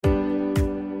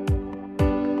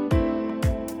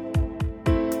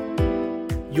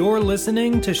You're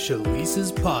listening to Shalisa's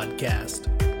podcast.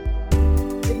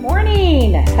 Good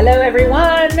morning. Hello,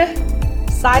 everyone.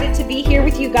 Excited to be here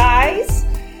with you guys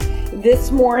this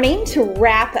morning to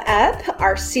wrap up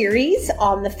our series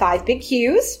on the 5 big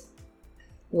Qs.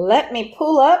 Let me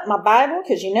pull up my Bible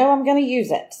because you know I'm going to use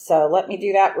it. So let me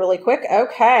do that really quick.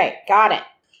 Okay, got it.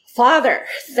 Father,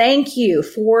 thank you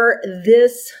for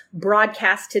this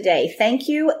broadcast today. Thank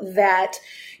you that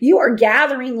you are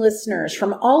gathering listeners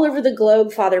from all over the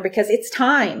globe, Father, because it's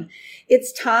time.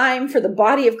 It's time for the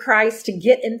body of Christ to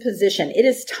get in position. It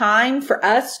is time for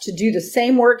us to do the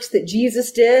same works that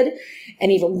Jesus did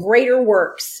and even greater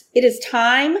works. It is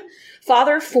time,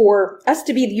 Father, for us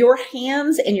to be your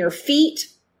hands and your feet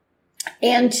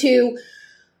and to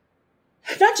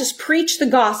not just preach the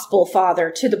gospel, Father,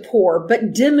 to the poor,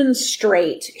 but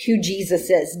demonstrate who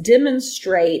Jesus is.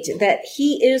 Demonstrate that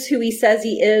he is who he says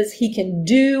he is. He can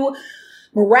do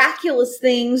miraculous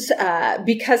things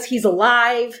because he's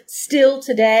alive still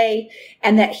today,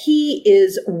 and that he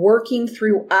is working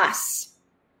through us.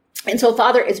 And so,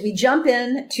 Father, as we jump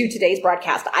into today's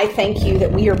broadcast, I thank you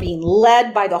that we are being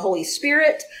led by the Holy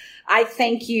Spirit. I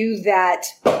thank you that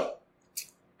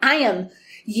I am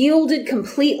yielded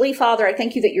completely, Father. I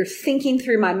thank you that you're thinking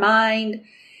through my mind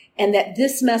and that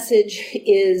this message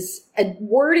is a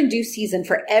word in due season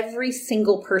for every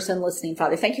single person listening,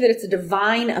 Father. Thank you that it's a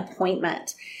divine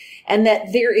appointment and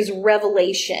that there is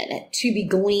revelation to be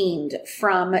gleaned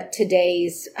from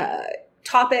today's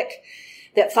topic,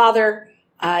 that, Father,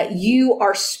 you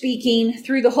are speaking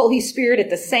through the Holy Spirit at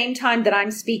the same time that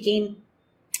I'm speaking.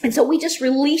 And so we just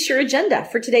release your agenda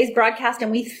for today's broadcast,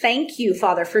 and we thank you,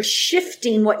 Father, for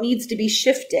shifting what needs to be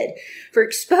shifted, for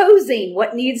exposing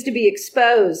what needs to be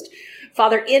exposed,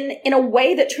 Father, in a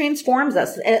way that transforms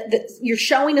us. That you're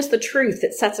showing us the truth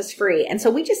that sets us free. And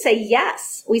so we just say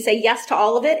yes. We say yes to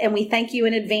all of it, and we thank you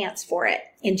in advance for it.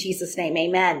 In Jesus' name,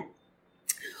 amen.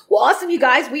 Well, awesome, you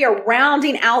guys. We are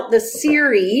rounding out the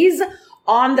series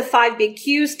on the 5 big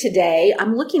Qs today.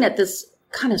 I'm looking at this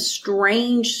kind of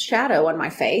strange shadow on my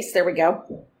face. There we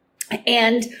go.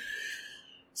 And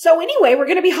so anyway, we're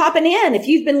going to be hopping in. If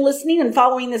you've been listening and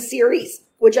following this series,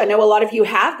 which I know a lot of you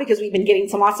have because we've been getting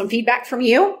some awesome feedback from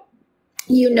you,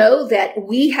 you know that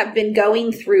we have been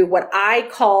going through what I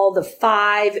call the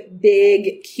 5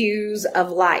 big Qs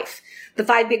of life, the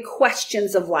 5 big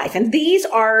questions of life. And these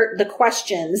are the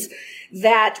questions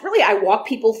that really I walk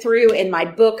people through in my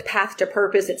book, Path to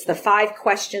Purpose. It's the 5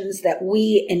 questions that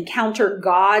we encounter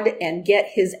God and get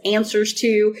his answers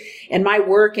to in my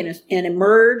work and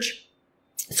Emerge,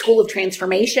 School of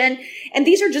Transformation. And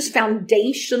these are just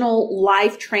foundational,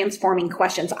 life-transforming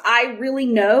questions. I really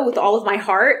know with all of my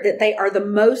heart that they are the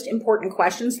most important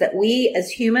questions that we as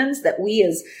humans, that we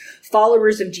as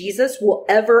followers of Jesus will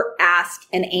ever ask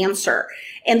and answer.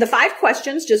 And the 5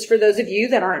 questions, just for those of you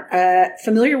that aren't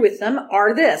familiar with them,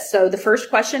 are this. So the first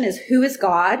question is, who is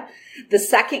God? The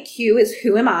second Q is,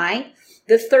 who am I?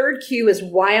 The third Q is,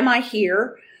 why am I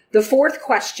here? The 4th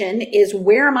question is,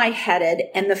 where am I headed?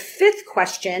 And the 5th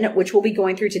question, which we'll be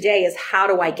going through today, is, how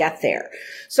do I get there?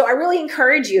 So I really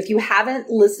encourage you, if you haven't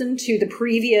listened to the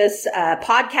previous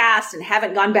podcast and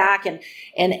haven't gone back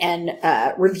and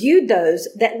reviewed those,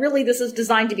 that really this is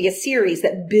designed to be a series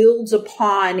that builds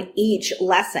upon each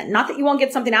lesson. Not that you won't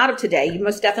get something out of today. You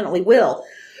most definitely will.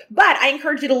 But I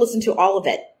encourage you to listen to all of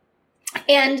it.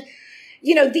 And,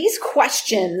 you know, these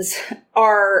questions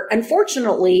are,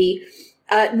 unfortunately,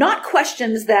 not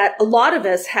questions that a lot of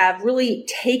us have really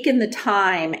taken the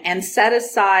time and set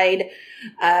aside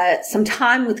some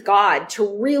time with God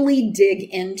to really dig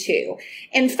into.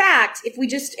 In fact, if we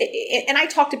just, and I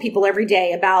talk to people every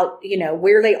day about, you know,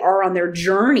 where they are on their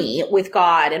journey with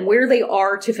God and where they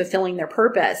are to fulfilling their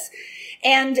purpose.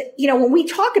 And, you know, when we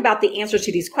talk about the answers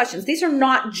to these questions, these are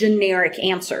not generic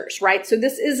answers, right? So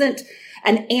this isn't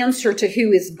an answer to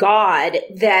who is God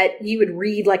that you would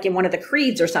read like in one of the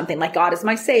creeds or something, like God is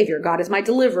my savior, God is my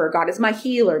deliverer, God is my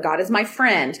healer, God is my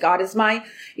friend, God is my,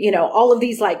 you know, all of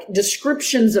these like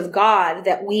descriptions of God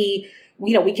that we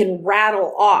can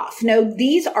rattle off. No,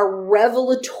 these are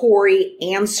revelatory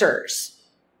answers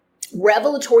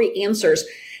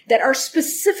that are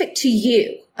specific to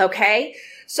you. Okay.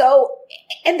 So,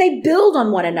 and they build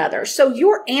on one another. So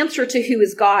your answer to who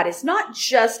is God is not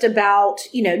just about,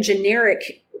 you know,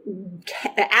 generic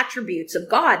attributes of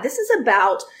God. This is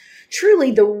about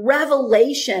truly the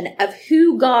revelation of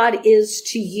who God is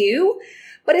to you,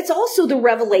 but it's also the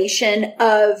revelation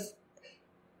of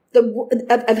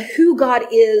who God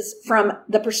is from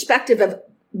the perspective of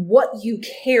what you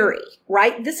carry,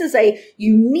 right? This is a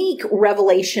unique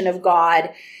revelation of God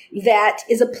that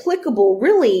is applicable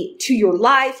really to your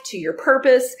life, to your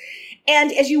purpose.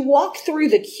 And as you walk through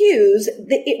the cues,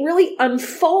 it really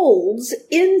unfolds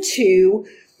into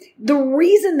the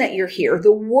reason that you're here,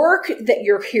 the work that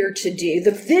you're here to do,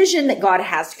 the vision that God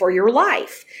has for your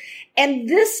life. And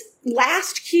this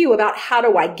last cue about how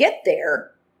do I get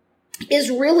there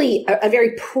is really a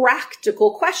very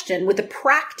practical question with the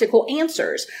practical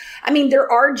answers. I mean,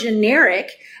 there are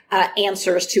generic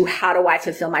answers to how do I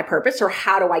fulfill my purpose, or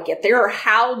how do I get there, or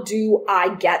how do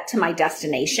I get to my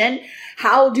destination?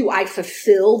 How do I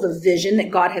fulfill the vision that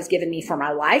God has given me for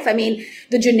my life? I mean,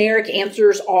 the generic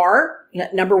answers are,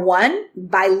 number one,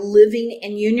 by living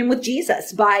in union with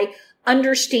Jesus, by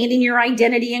understanding your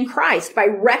identity in Christ, by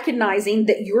recognizing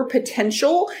that your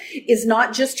potential is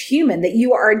not just human, that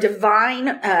you are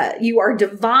divine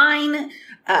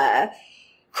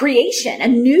creation, a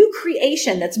new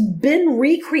creation that's been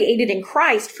recreated in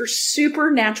Christ for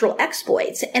supernatural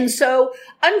exploits. And so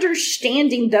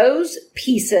understanding those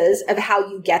pieces of how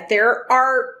you get there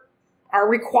are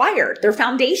required. They're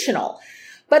foundational.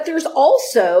 But there's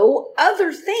also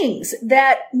other things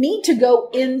that need to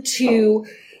go into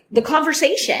the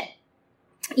conversation.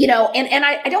 And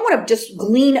I don't want to just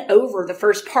glean over the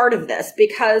first part of this,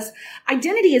 because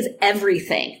identity is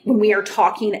everything when we are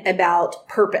talking about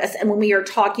purpose, and when we are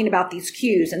talking about these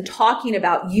cues and talking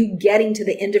about you getting to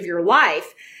the end of your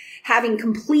life, having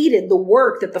completed the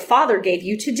work that the Father gave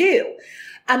you to do.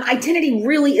 Identity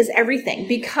really is everything,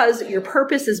 because your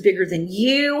purpose is bigger than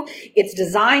you. It's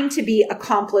designed to be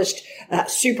accomplished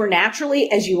supernaturally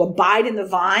as you abide in the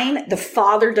vine. The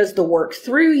Father does the work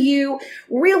through you.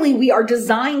 Really, we are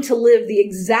designed to live the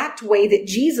exact way that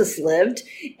Jesus lived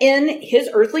in his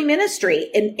earthly ministry,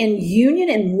 in union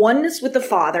and oneness with the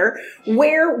Father,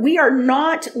 where we are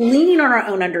not leaning on our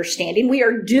own understanding. We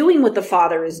are doing what the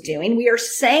Father is doing. We are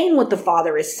saying what the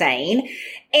Father is saying.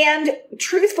 And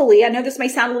truthfully, I know this may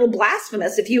sound a little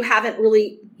blasphemous if you haven't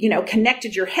really,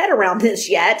 connected your head around this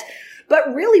yet,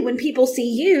 but really when people see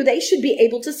you, they should be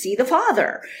able to see the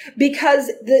Father, because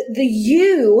the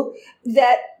you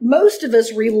that most of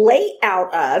us relate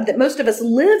out of, that most of us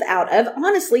live out of,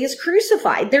 honestly, is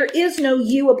crucified. There is no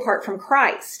you apart from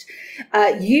Christ.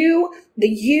 The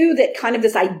you that kind of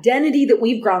this identity that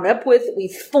we've grown up with, that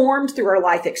we've formed through our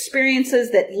life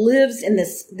experiences, that lives in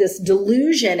this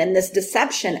delusion and this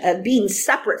deception of being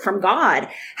separate from God,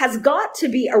 has got to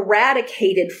be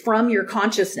eradicated from your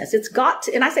consciousness. It's got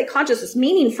to, and I say consciousness,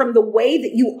 meaning from the way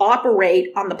that you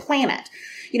operate on the planet.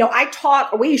 I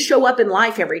talk, we show up in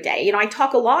life every day. I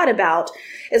talk a lot about,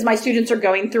 as my students are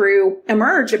going through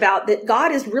Emerge, about that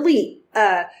God is really,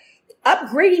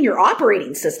 upgrading your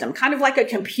operating system, kind of like a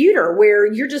computer,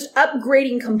 where you're just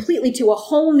upgrading completely to a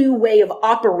whole new way of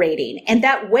operating. And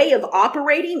that way of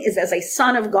operating is as a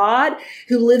son of God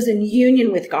who lives in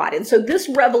union with God. And so this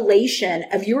revelation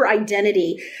of your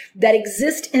identity that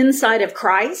exists inside of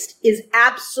Christ is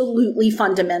absolutely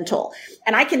fundamental.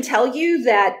 And I can tell you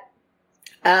that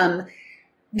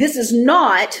this is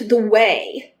not the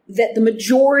way that the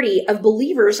majority of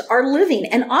believers are living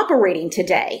and operating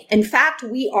today. In fact,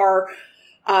 we are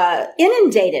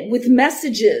inundated with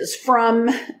messages from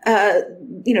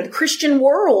the Christian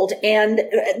world, and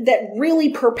that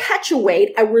really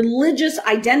perpetuate a religious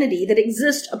identity that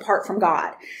exists apart from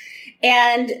God.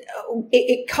 And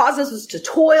it causes us to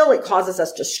toil. It causes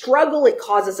us to struggle. It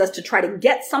causes us to try to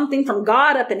get something from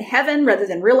God up in heaven rather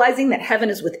than realizing that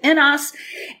heaven is within us.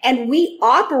 And we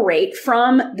operate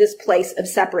from this place of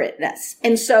separateness.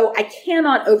 And so I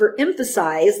cannot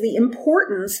overemphasize the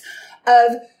importance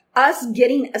of us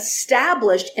getting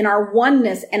established in our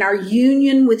oneness and our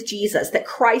union with Jesus, that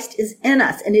Christ is in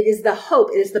us, and it is the hope,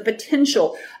 it is the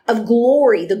potential of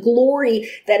glory, the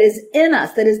glory that is in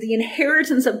us, that is the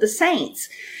inheritance of the saints.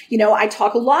 I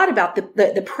talk a lot about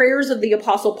the prayers of the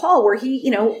Apostle Paul, where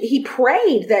he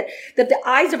prayed that the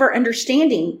eyes of our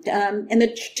understanding,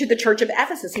 to the church of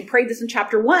Ephesus, he prayed this in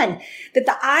chapter 1, that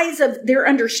the eyes of their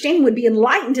understanding would be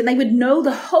enlightened and they would know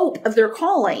the hope of their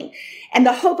calling. And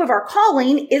the hope of our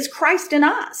calling is Christ in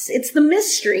us. It's the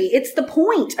mystery. It's the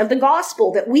point of the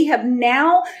gospel, that we have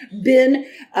now been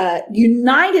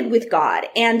united with God.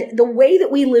 And the way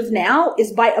that we live now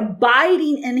is by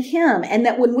abiding in him. And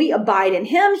that when we abide in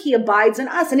him, he abides in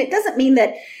us. And it doesn't mean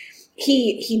that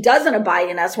he doesn't abide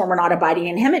in us when we're not abiding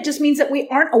in him. It just means that we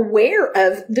aren't aware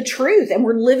of the truth and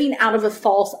we're living out of a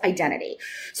false identity.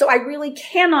 So I really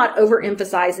cannot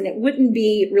overemphasize, and it wouldn't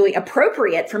be really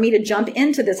appropriate for me to jump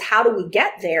into this, how do we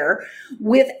get there,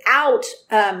 without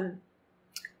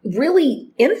really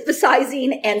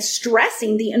emphasizing and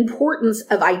stressing the importance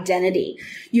of identity.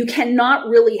 You cannot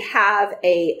really have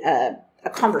a a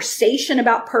conversation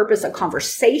about purpose, a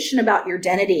conversation about your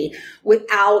identity with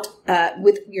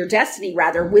your destiny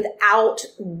rather, without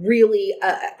really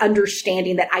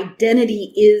understanding that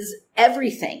identity is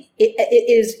everything.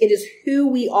 It is who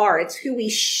we are. It's who we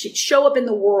show up in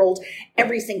the world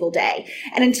every single day.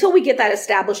 And until we get that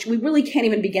established, we really can't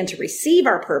even begin to receive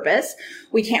our purpose.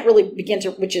 We can't really begin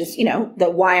to, which is,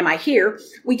 the why am I here?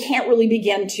 We can't really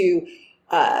begin to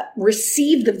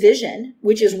receive the vision,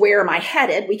 which is where am I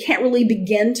headed? We can't really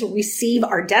begin to receive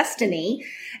our destiny.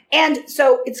 And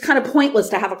so it's kind of pointless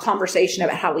to have a conversation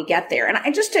about how we get there. And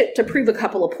I just to prove a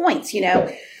couple of points,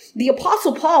 the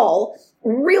Apostle Paul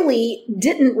really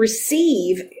didn't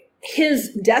receive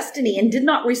his destiny and did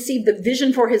not receive the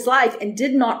vision for his life and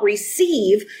did not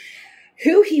receive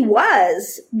who he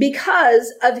was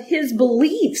because of his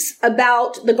beliefs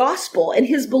about the gospel and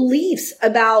his beliefs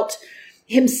about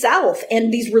himself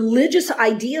and these religious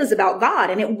ideas about God.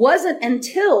 And it wasn't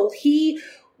until he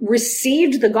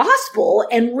received the gospel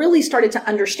and really started to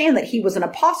understand that he was an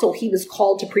apostle, he was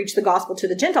called to preach the gospel to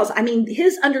the Gentiles. I mean,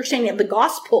 his understanding of the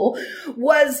gospel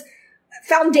was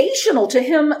foundational to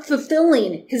him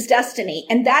fulfilling his destiny.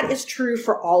 And that is true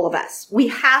for all of us. We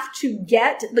have to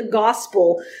get the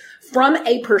gospel from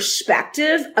a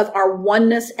perspective of our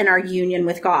oneness and our union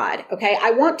with God. Okay.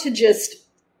 I want to just,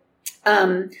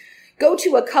 go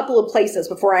to a couple of places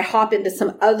before I hop into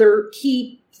some other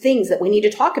key things that we need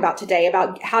to talk about today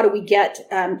about how do we get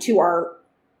to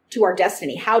our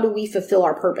destiny? How do we fulfill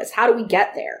our purpose? How do we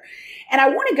get there? And I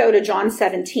want to go to John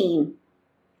 17.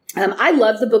 I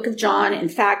love the book of John. In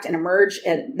fact, in Emerge,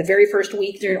 at the very first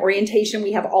week during orientation,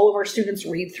 we have all of our students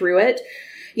read through it.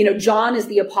 John is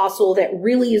the apostle that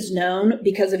really is known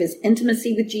because of his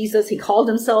intimacy with Jesus. He called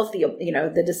himself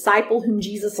the disciple whom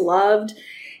Jesus loved.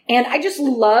 And I just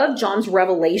love John's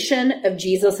revelation of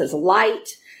Jesus as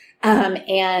light,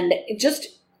 and just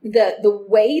the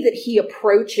way that he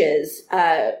approaches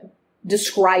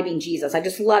describing Jesus. I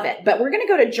just love it. But we're going to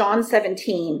go to John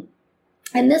 17.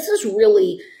 And this is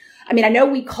really, I know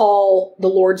we call the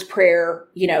Lord's Prayer,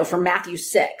 from Matthew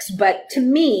 6. But to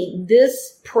me,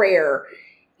 this prayer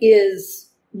is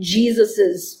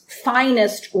Jesus's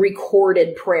finest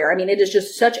recorded prayer. It is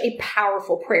just such a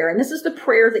powerful prayer. And this is the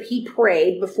prayer that he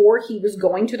prayed before he was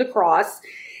going to the cross,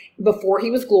 before he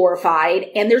was glorified.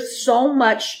 And there's so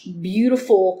much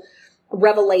beautiful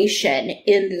revelation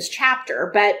in this chapter.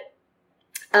 But,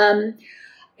 and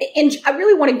I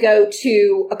really want to go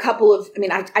to a couple of,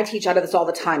 I teach out of this all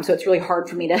the time, so it's really hard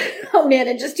for me to hone in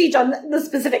and just teach on the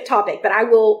specific topic, but I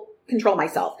will control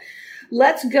myself.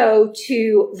 Let's go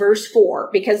to verse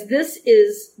 4, because this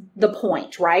is the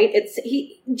point, right?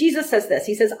 Jesus says this.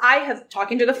 He says,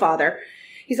 talking to the Father,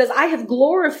 he says, I have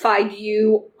glorified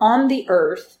you on the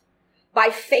earth by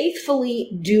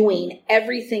faithfully doing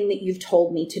everything that you've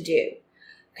told me to do.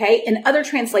 Okay. In other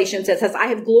translations, it says, I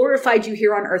have glorified you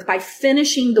here on earth by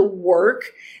finishing the work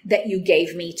that you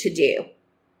gave me to do.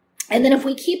 And then if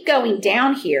we keep going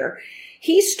down here,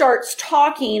 he starts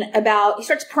praying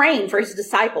for his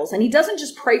disciples. And he doesn't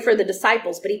just pray for the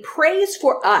disciples, but he prays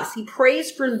for us. He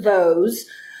prays for those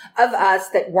of us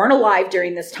that weren't alive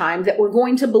during this time, that we're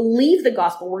going to believe the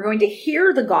gospel. We're going to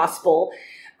hear the gospel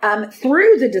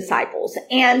through the disciples.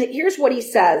 And here's what he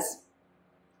says.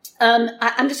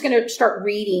 I'm just going to start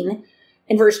reading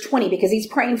in verse 20 because he's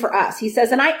praying for us. He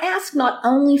says, and I ask not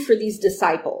only for these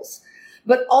disciples,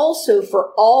 but also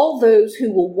for all those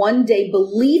who will one day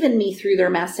believe in me through their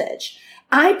message.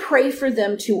 I pray for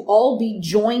them to all be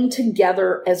joined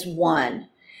together as one,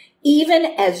 even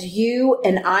as you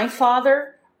and I,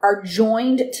 Father, are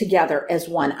joined together as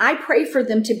one. I pray for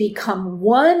them to become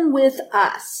one with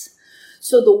us,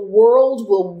 so the world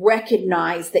will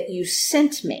recognize that you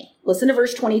sent me. Listen to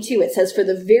verse 22. It says, for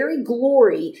the very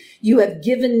glory you have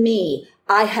given me,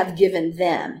 I have given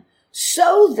them,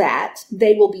 so that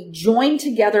they will be joined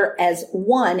together as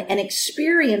one and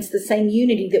experience the same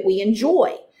unity that we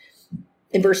enjoy.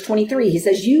 In verse 23, he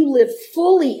says, you live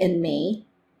fully in me,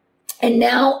 and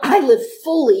now I live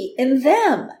fully in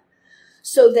them,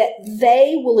 so that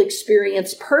they will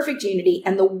experience perfect unity,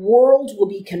 and the world will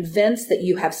be convinced that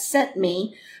you have sent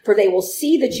me, for they will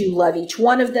see that you love each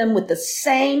one of them with the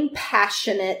same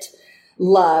passionate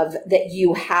love that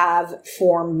you have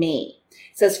for me.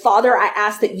 It says, Father, I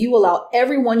ask that you allow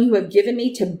everyone you have given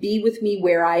me to be with me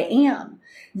where I am.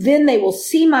 Then they will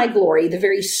see my glory, the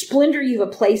very splendor you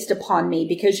have placed upon me,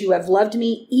 because you have loved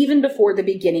me even before the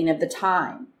beginning of the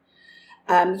time.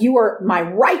 You are my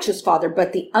righteous Father,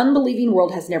 but the unbelieving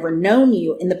world has never known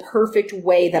you in the perfect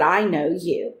way that I know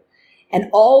you. And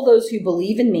all those who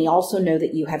believe in me also know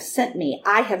that you have sent me.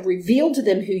 I have revealed to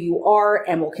them who you are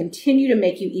and will continue to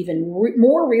make you even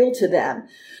more real to them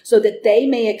so that they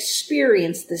may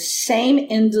experience the same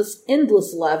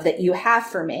endless love that you have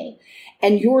for me.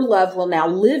 And your love will now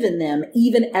live in them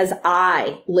even as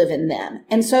I live in them.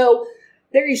 And so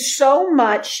there is so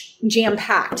much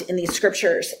jam-packed in these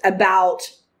scriptures about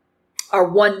our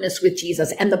oneness with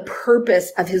Jesus and the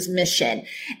purpose of his mission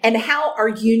and how our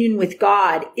union with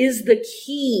God is the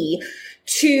key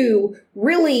to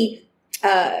really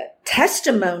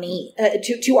testimony,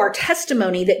 to our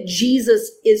testimony that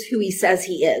Jesus is who he says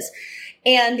he is.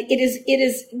 And it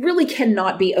is really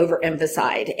cannot be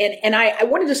overemphasized. And I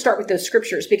wanted to start with those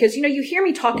scriptures because, you hear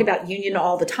me talk about union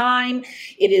all the time.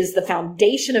 It is the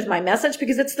foundation of my message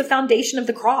because it's the foundation of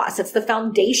the cross. It's the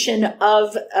foundation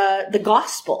of the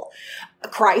gospel.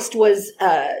 Christ was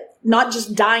not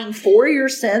just dying for your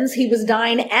sins, he was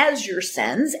dying as your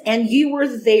sins, and you were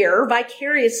there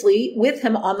vicariously with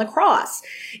him on the cross.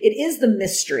 It is the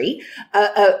mystery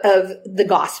of the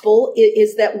gospel,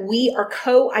 is that we are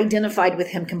co-identified with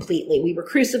him completely. We were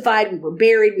crucified, we were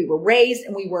buried, we were raised,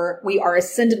 and we are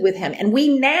ascended with him. And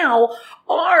we now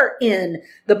are in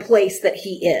the place that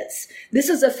he is. This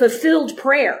is a fulfilled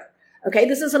prayer. Okay,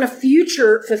 this isn't a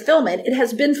future fulfillment. It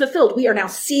has been fulfilled. We are now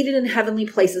seated in heavenly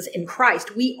places in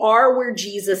Christ. We are where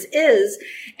Jesus is,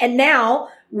 and now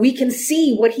we can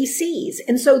see what he sees.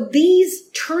 And so these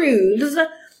truths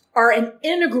are an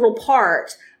integral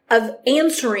part of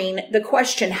answering the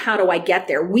question, how do I get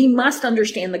there? We must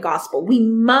understand the gospel. We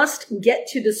must get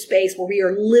to the space where we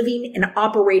are living and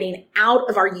operating out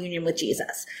of our union with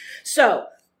Jesus. So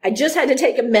I just had to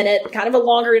take a minute, kind of a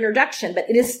longer introduction, but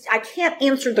I can't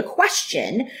answer the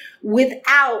question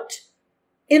without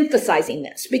emphasizing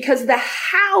this because the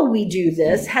how we do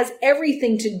this has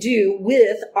everything to do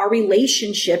with our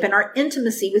relationship and our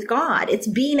intimacy with God. It's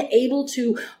being able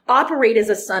to operate as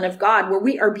a son of God where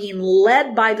we are being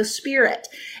led by the Spirit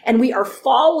and we are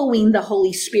following the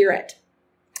Holy Spirit.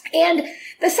 And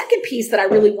the second piece that I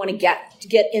really want to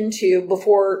get into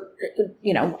before,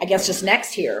 I guess just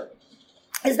next here,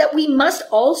 is that we must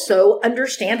also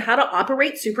understand how to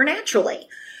operate supernaturally.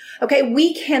 Okay,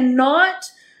 we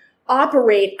cannot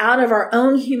operate out of our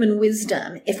own human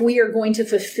wisdom if we are going to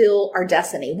fulfill our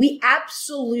destiny. We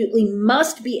absolutely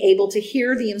must be able to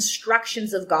hear the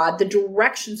instructions of God, the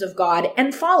directions of God,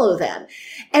 and follow them.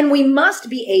 And we must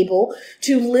be able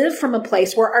to live from a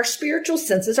place where our spiritual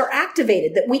senses are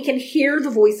activated, that we can hear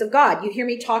the voice of God. You hear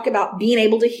me talk about being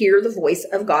able to hear the voice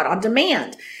of God on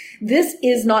demand. This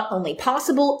is not only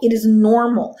possible, it is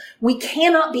normal. We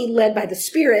cannot be led by the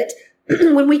Spirit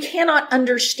when we cannot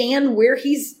understand what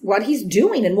he's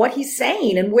doing and what he's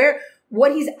saying and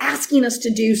what he's asking us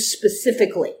to do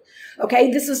specifically.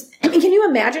 Okay, can you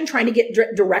imagine trying to get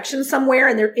directions somewhere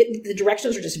and the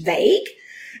directions are just vague?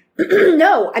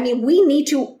 No, we need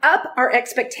to up our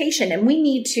expectation and we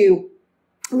need to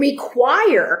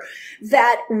require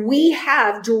that we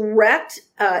have direct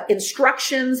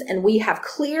instructions and we have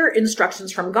clear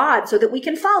instructions from God so that we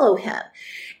can follow him.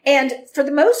 And for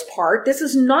the most part, this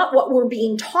is not what we're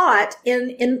being taught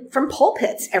from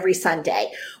pulpits every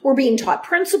Sunday. We're being taught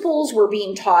principles. We're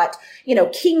being taught,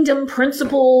 kingdom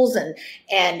principles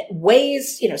and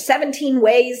ways, 17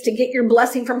 ways to get your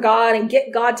blessing from God and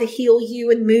get God to heal you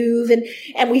and move.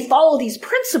 And we follow these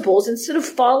principles instead of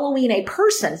following a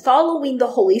person, following the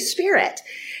Holy Spirit.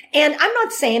 And I'm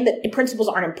not saying that principles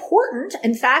aren't important.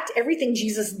 In fact, everything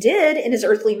Jesus did in his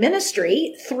earthly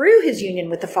ministry through his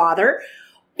union with the Father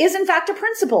is in fact a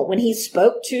principle. When he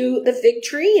spoke to the fig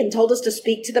tree and told us to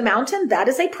speak to the mountain, that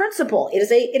is a principle. It is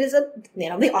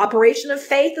the operation of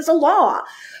faith is a law.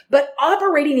 But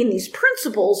operating in these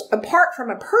principles apart from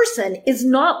a person is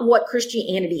not what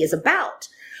Christianity is about.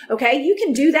 Okay, you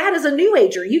can do that as a New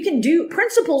Ager. You can do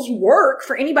principles work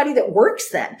for anybody that works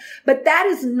then, but that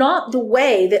is not the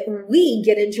way that we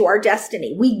get into our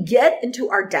destiny. We get into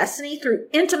our destiny through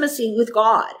intimacy with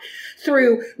God,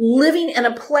 through living in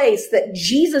a place that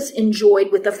Jesus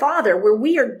enjoyed with the Father, where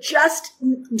we are just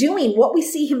doing what we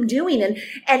see him doing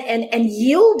and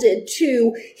yielded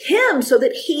to him so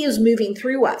that he is moving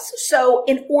through us. So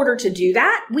in order to do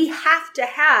that, we have to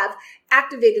have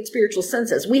activated spiritual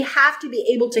senses. We have to be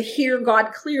able to hear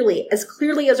God clearly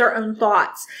as our own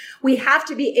thoughts. We have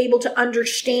to be able to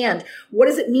understand, what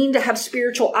does it mean to have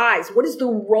spiritual eyes? What is the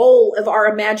role of our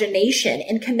imagination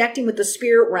in connecting with the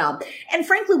spirit realm? And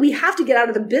frankly, we have to get out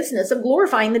of the business of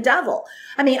glorifying the devil.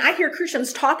 I hear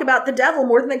Christians talk about the devil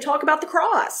more than they talk about the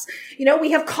cross.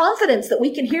 We have confidence that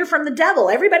we can hear from the devil.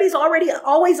 Everybody's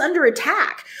always under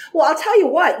attack. Well, I'll tell you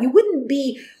what, you wouldn't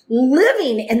be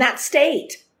living in that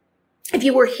state if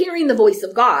you were hearing the voice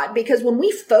of God, because when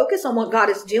we focus on what God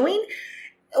is doing,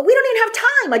 we don't even have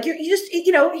time. Like you just,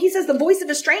 he says the voice of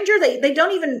a stranger, we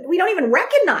don't even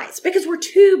recognize, because we're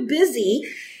too busy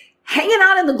hanging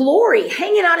out in the glory,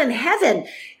 hanging out in heaven,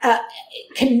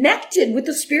 connected with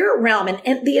the spirit realm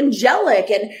and the angelic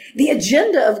and the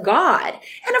agenda of God.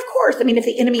 And of course, if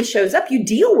the enemy shows up, you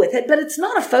deal with it, but it's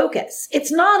not a focus.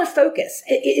 It's not a focus.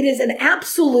 It is an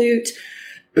absolute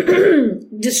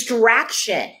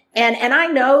distraction. And I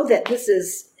know that this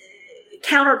is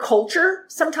counterculture,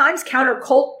 sometimes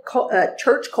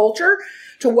church culture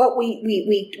to what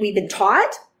we've been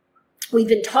taught. We've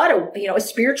been taught a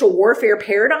spiritual warfare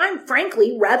paradigm,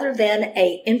 frankly, rather than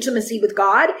a intimacy with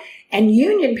God and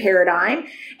union paradigm.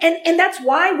 And that's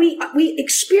why we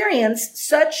experience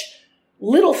such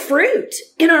little fruit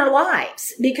in our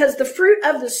lives, because the fruit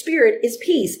of the Spirit is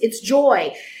peace, it's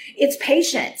joy, it's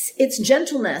patience, it's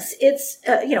gentleness, it's,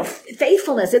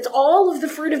 faithfulness. It's all of the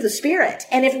fruit of the Spirit.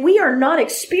 And if we are not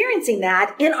experiencing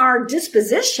that in our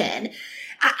disposition,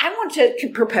 I want to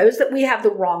propose that we have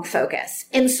the wrong focus.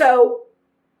 And so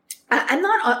I'm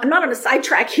not on a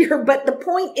sidetrack here, but the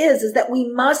point is that we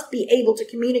must be able to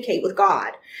communicate with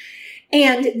God.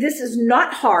 And this is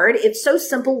not hard. It's so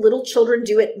simple. Little children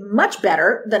do it much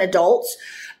better than adults,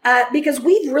 because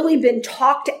we've really been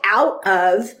talked out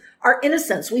of our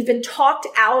innocence. We've been talked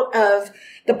out of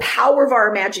the power of our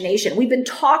imagination. We've been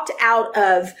talked out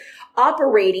of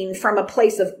operating from a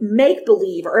place of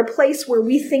make-believe, or a place where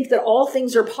we think that all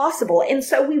things are possible. And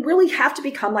so we really have to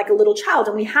become like a little child,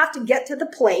 and we have to get to the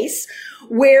place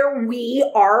where we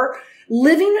are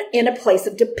living in a place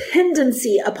of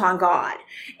dependency upon God.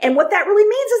 And what that really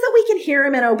means is that we can hear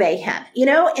him and obey him,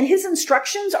 and his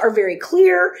instructions are very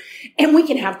clear, and we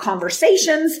can have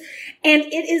conversations, and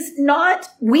it is not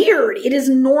weird. It is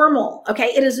normal. Okay.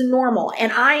 It is normal.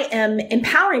 And I am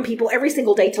empowering people every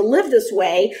single day to live this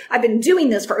way. I've been doing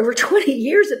this for over 20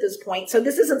 years at this point. So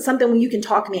this isn't something you can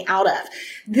talk me out of.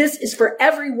 This is for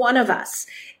every one of us.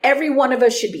 Every one of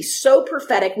us should be so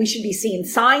prophetic. We should be seeing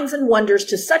signs and wonders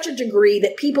to such a degree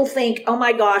that people think, oh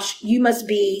my gosh, you must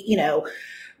be,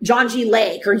 John G.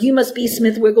 Lake, or you must be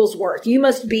Smith Wigglesworth. You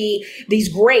must be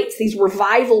these greats, these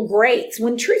revival greats,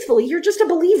 when truthfully, you're just a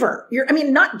believer.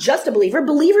 Not just a believer.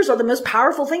 Believers are the most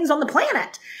powerful things on the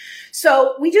planet.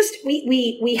 So we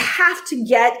have to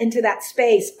get into that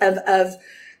space of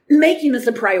making this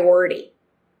a priority.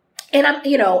 And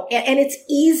and it's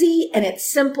easy, and it's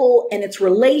simple, and it's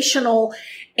relational,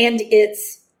 and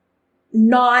it's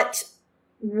not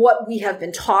what we have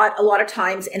been taught a lot of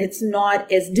times, and it's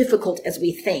not as difficult as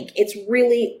we think. It's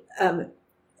really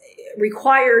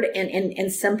required and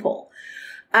simple,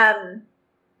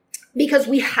 because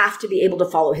we have to be able to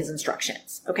follow his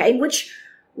instructions. Okay, which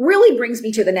really brings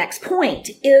me to the next point: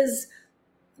 is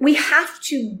we have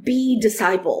to be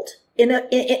discipled. And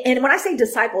when I say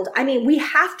discipled, I mean we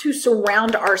have to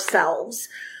surround ourselves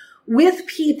with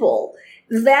people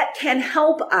that can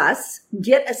help us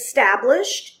get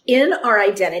established in our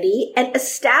identity and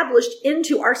established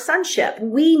into our sonship.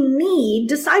 We need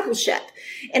discipleship.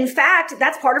 In fact,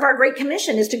 that's part of our Great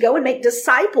Commission, is to go and make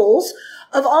disciples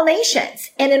of all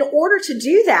nations. And in order to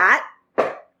do that,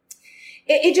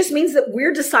 it just means that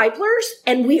we're disciplers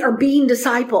and we are being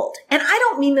discipled. And I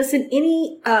don't mean this in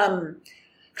any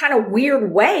kind of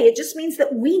weird way. It just means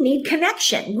that we need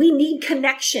connection. We need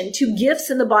connection to gifts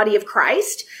in the body of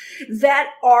Christ that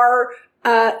are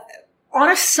on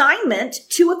assignment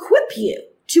to equip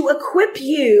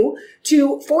you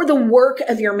for the work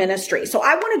of your ministry. So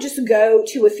I want to just go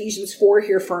to Ephesians 4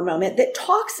 here for a moment, that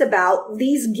talks about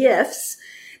these gifts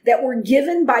that were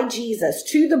given by Jesus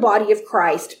to the body of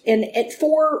Christ, and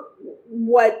for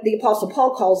what the Apostle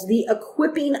Paul calls the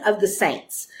equipping of the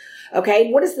saints.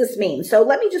 Okay, what does this mean? So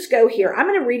let me just go here. I'm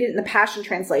going to read it in the Passion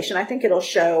Translation. I think it'll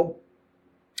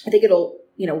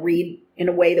read in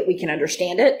a way that we can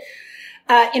understand it.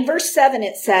 In verse 7,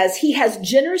 it says, he has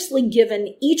generously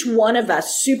given each one of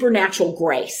us supernatural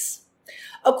grace,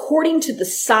 according to the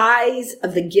size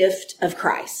of the gift of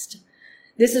Christ.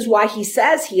 This is why he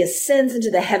says he ascends into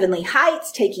the heavenly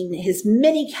heights, taking his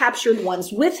many captured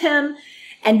ones with him,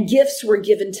 and gifts were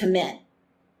given to men.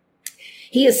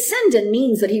 He ascended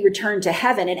means that he returned to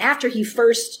heaven, and after he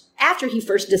first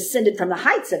descended from the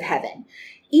heights of heaven,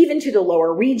 even to the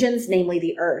lower regions, namely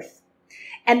the earth.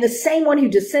 And the same one who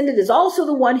descended is also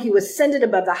the one who ascended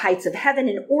above the heights of heaven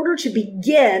in order to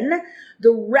begin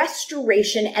the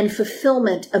restoration and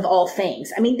fulfillment of all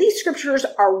things. I mean, these scriptures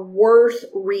are worth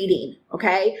reading,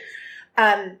 okay?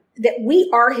 That we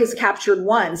are his captured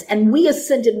ones, and we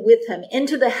ascended with him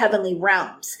into the heavenly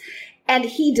realms. And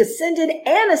he descended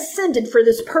and ascended for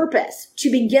this purpose,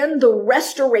 to begin the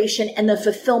restoration and the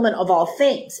fulfillment of all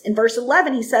things. In verse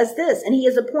 11, he says this, and he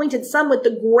has appointed some with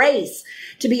the grace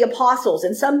to be apostles,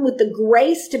 and some with the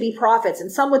grace to be prophets,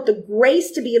 and some with the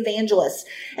grace to be evangelists,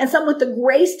 and some with the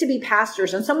grace to be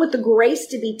pastors, and some with the grace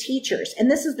to be teachers.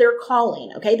 And this is their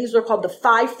calling, okay? These are called the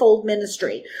fivefold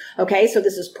ministry, okay? So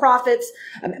this is prophets,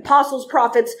 apostles,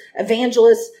 prophets,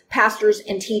 evangelists, pastors,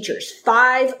 and teachers.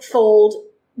 Fivefold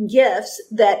gifts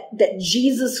that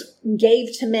Jesus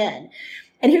gave to men.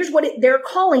 And here's what their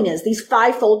calling is, these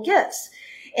fivefold gifts.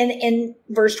 And in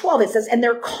verse 12, it says, and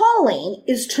their calling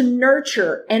is to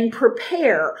nurture and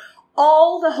prepare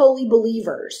all the holy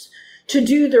believers to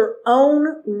do their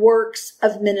own works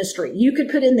of ministry. You could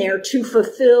put in there to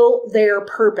fulfill their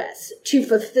purpose, to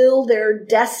fulfill their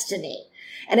destiny.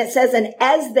 And it says, and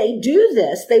as they do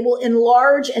this, they will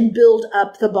enlarge and build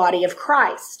up the body of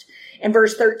Christ. In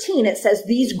verse 13, it says,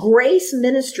 these grace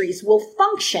ministries will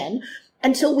function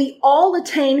until we all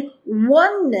attain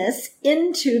oneness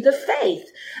into the faith,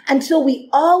 until we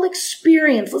all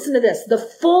experience, listen to this, the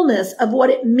fullness of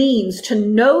what it means to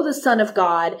know the Son of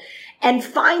God. And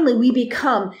finally, we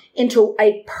become into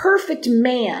a perfect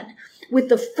man with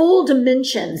the full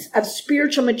dimensions of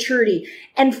spiritual maturity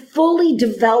and fully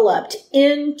developed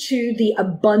into the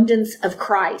abundance of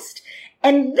Christ.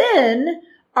 And then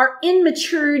our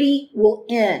immaturity will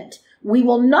end. We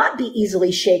will not be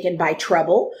easily shaken by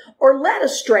trouble or led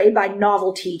astray by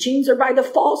novel teachings or by the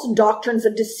false doctrines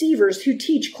of deceivers who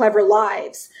teach clever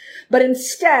lies. But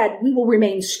instead, we will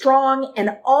remain strong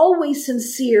and always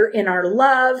sincere in our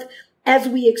love as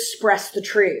we express the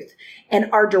truth.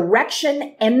 And our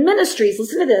direction and ministries,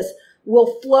 listen to this,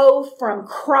 will flow from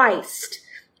Christ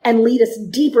and lead us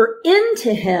deeper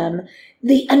into him,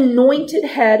 the anointed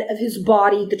head of his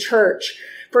body, the church.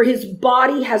 For his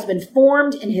body has been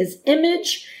formed in his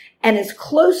image and is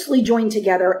closely joined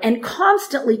together and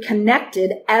constantly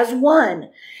connected as one.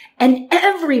 And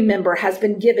every member has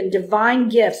been given divine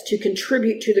gifts to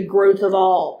contribute to the growth of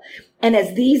all. And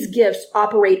as these gifts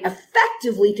operate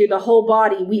effectively through the whole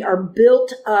body, we are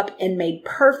built up and made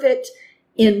perfect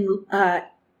in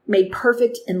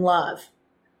love.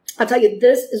 I'll tell you,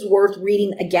 this is worth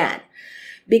reading again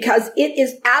because it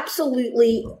is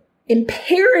absolutely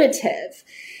imperative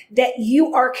that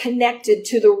you are connected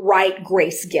to the right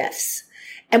grace gifts.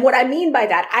 And what I mean by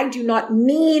that, I do not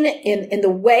mean in the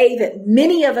way that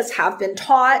many of us have been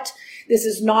taught. This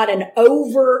is not an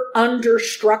over-under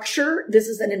structure. This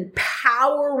is an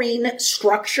empowering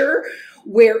structure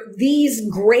where these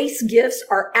grace gifts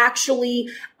are actually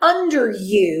under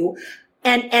you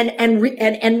and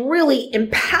really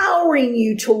empowering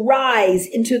you to rise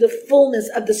into the fullness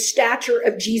of the stature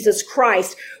of Jesus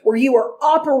Christ, where you are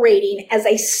operating as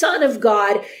a son of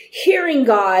God, hearing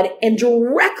God and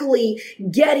directly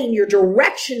getting your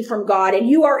direction from God. And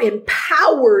you are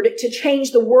empowered to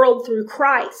change the world through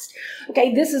Christ.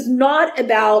 Okay. This is not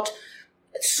about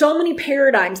so many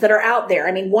paradigms that are out there.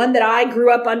 I mean, one that I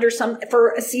grew up under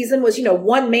for a season was,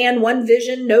 one man, one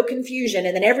vision, no confusion.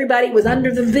 And then everybody was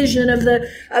under the vision of the,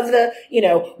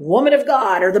 woman of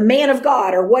God or the man of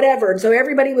God or whatever. And so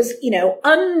everybody was,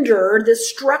 under the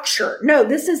structure. No,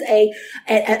 this is a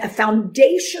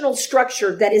foundational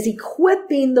structure that is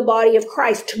equipping the body of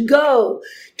Christ to go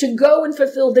and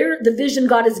fulfill the vision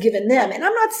God has given them. And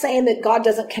I'm not saying that God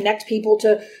doesn't connect people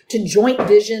to joint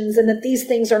visions and that these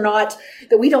things are not,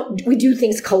 that we do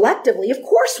things collectively. Of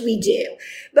course we do,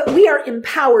 but we are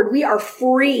empowered. We are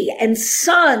free, and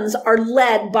sons are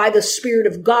led by the Spirit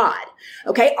of God.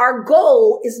 Okay. Our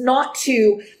goal is not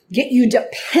to get you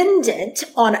dependent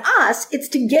on us. It's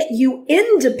to get you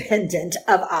independent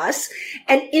of us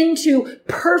and into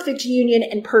perfect union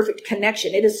and perfect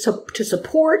connection. It is to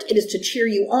support. It is to cheer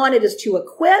you on. It is to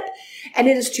equip, and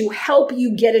it is to help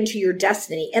you get into your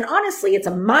destiny. And honestly, it's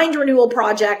a mind renewal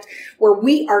project where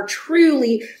we are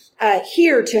truly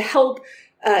here to help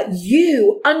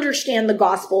you understand the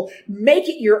gospel, make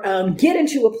it your own, get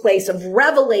into a place of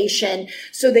revelation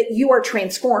so that you are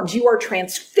transformed. You are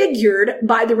transfigured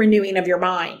by the renewing of your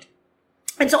mind.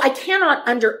 And so I cannot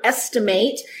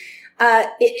underestimate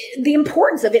the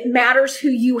importance of it. Matters who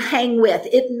you hang with.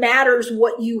 It matters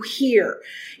what you hear.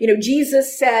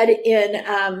 Jesus said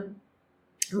in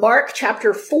Mark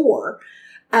chapter 4,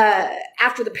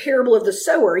 after the parable of the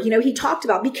sower, he talked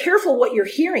about, be careful what you're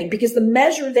hearing, because the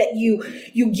measure that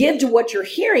you give to what you're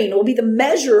hearing will be the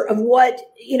measure of what,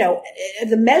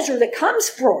 the measure that comes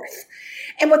forth.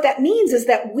 And what that means is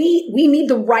that we need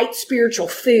the right spiritual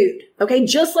food. Okay.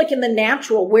 Just like in the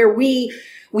natural, where we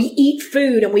we eat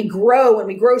food and we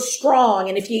grow strong.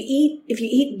 And if you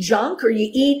eat junk or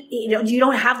you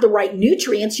don't have the right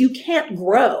nutrients, you can't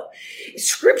grow.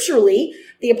 Scripturally,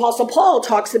 the Apostle Paul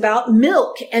talks about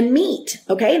milk and meat.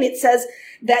 Okay. And it says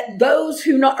that those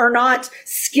who are not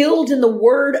skilled in the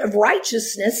word of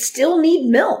righteousness still need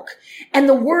milk. And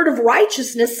the word of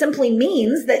righteousness simply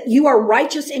means that you are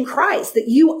righteous in Christ, that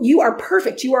you are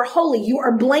perfect, you are holy, you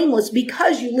are blameless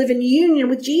because you live in union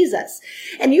with Jesus.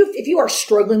 And if you are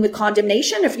struggling with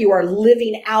condemnation, if you are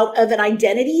living out of an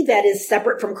identity that is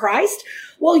separate from Christ,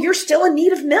 well, you're still in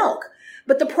need of milk.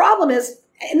 But the problem is,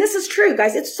 and this is true,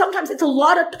 guys, it's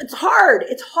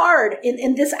hard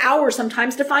in this hour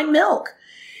sometimes to find milk.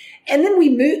 And then we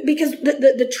move, because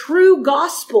the true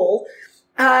gospel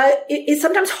is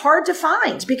sometimes hard to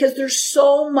find because there's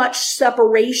so much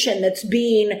separation that's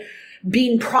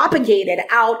being propagated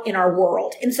out in our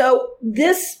world. And so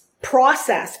this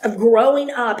process of growing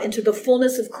up into the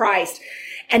fullness of Christ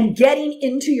and getting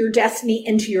into your destiny,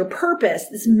 into your purpose,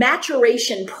 this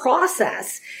maturation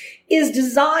process is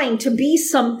designed to be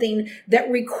something that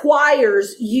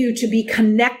requires you to be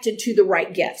connected to the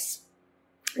right gifts.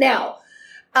 Now,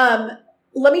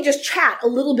 let me just chat a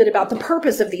little bit about the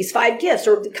purpose of these 5 gifts,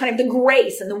 or kind of the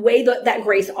grace and the way that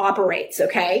grace operates.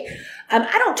 Okay.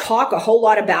 I don't talk a whole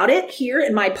lot about it here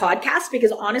in my podcast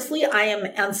because honestly, I am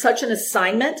on such an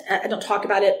assignment. I don't talk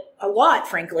about it a lot,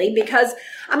 frankly, because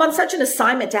I'm on such an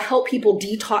assignment to help people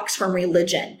detox from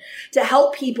religion, to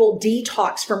help people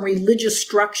detox from religious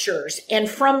structures and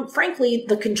from, frankly,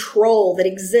 the control that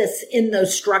exists in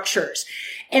those structures,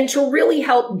 and to really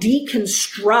help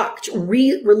deconstruct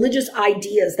religious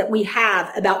ideas that we have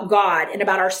about God and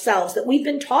about ourselves that we've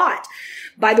been taught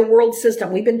by the world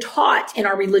system. We've been taught in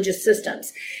our religious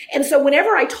systems. And so whenever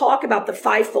I talk about the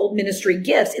 5-fold ministry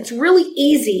gifts, it's really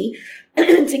easy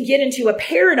to get into a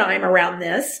paradigm around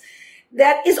this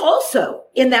that is also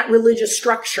in that religious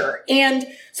structure. And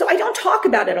so I don't talk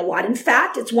about it a lot. In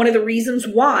fact, it's one of the reasons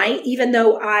why, even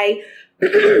though I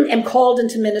am called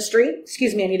into ministry,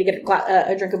 excuse me, I need to get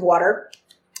a drink of water.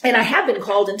 And I have been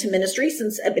called into ministry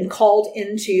since I've been called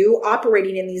into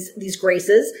operating in these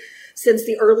graces since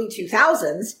the early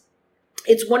 2000s.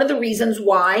 It's one of the reasons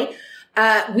why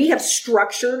we have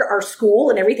structured our school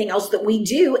and everything else that we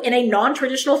do in a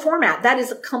non-traditional format. That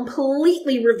is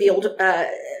completely revealed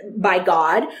by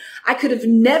God. I could have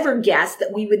never guessed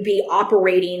that we would be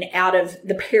operating out of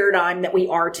the paradigm that we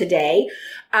are today.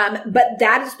 But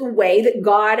that is the way that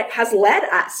God has led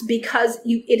us, because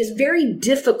it is very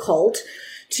difficult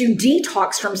to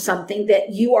detox from something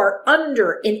that you are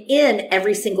under and in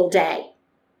every single day.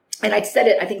 And I said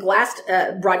it, I think last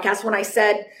broadcast when I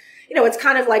said, it's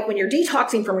kind of like when you're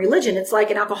detoxing from religion, it's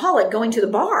like an alcoholic going to the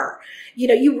bar.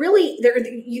 You've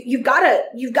got to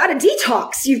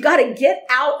detox. You've got to get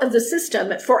out of the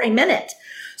system for a minute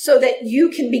so that you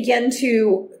can begin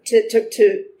to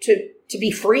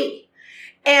be free.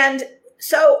 And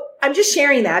so I'm just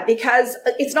sharing that because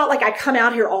it's not like I come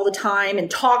out here all the time and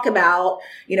talk about,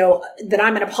 that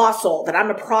I'm an apostle, that I'm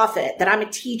a prophet, that I'm a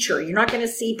teacher. You're not going to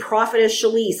see Prophetess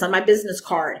Shalise on my business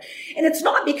card. And it's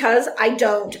not because I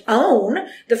don't own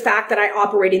the fact that I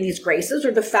operate in these graces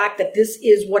or the fact that this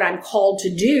is what I'm called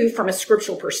to do from a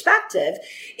scriptural perspective.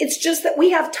 It's just that we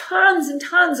have tons and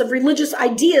tons of religious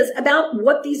ideas about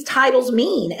what these titles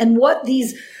mean and what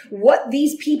these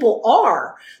people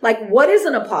are. Like, what is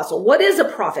an apostle? What is a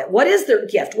prophet? What is their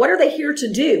gift? What are they here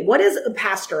to do? What is a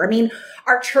pastor? I mean,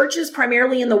 our churches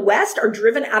primarily in the West are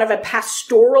driven out of a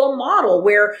pastoral model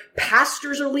where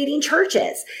pastors are leading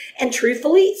churches. And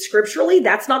truthfully, scripturally,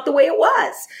 that's not the way it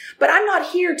was. But I'm not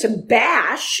here to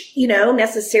bash,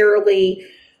 necessarily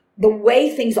the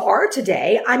way things are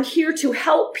today. I'm here to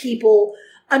help people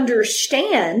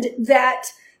understand that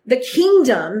the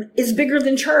kingdom is bigger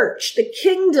than church. The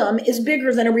kingdom is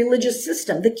bigger than a religious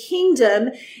system. The kingdom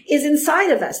is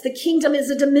inside of us. The kingdom is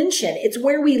a dimension. It's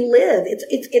where we live.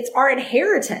 It's our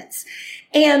inheritance.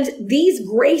 And these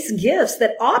grace gifts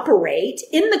that operate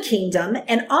in the kingdom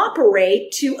and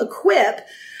operate to equip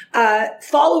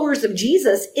followers of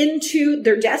Jesus into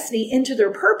their destiny, into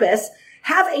their purpose,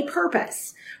 have a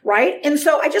purpose, right? And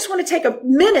so I just want to take a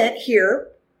minute here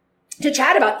to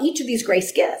chat about each of these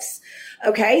grace gifts.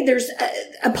 Okay, there's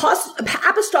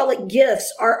apostolic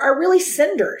gifts are really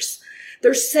senders.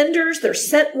 They're senders, they're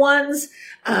sent ones.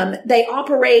 They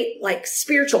operate like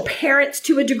spiritual parents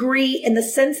to a degree in the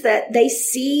sense that they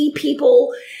see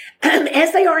people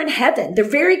as they are in heaven. They're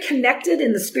very connected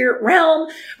in the spirit realm.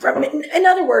 In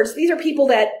other words, these are people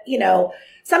that,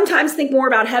 sometimes think more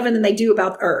about heaven than they do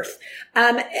about earth.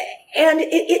 And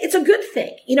it's a good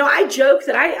thing. I joke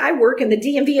that I work in the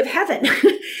DMV of heaven.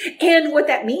 And what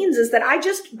that means is that I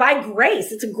just, by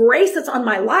grace, it's a grace that's on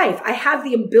my life. I have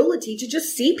the ability to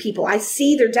just see people. I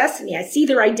see their destiny. I see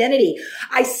their identity.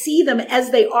 I see them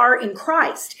as they are in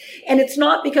Christ. And it's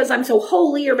not because I'm so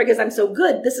holy or because I'm so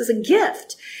good. This is a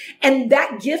gift. And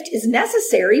that gift is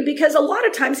necessary because a lot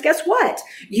of times, guess what?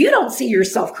 You don't see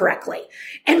yourself correctly.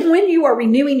 And when you are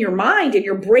renewing your mind and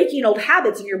you're breaking old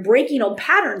habits and you're breaking old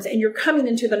patterns and you're coming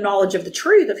into the knowledge of the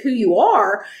truth of who you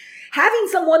are, having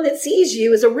someone that sees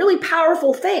you is a really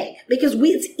powerful thing because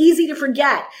it's easy to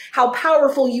forget how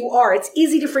powerful you are. It's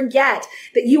easy to forget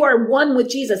that you are one with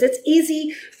Jesus. It's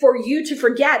easy for you to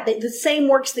forget that the same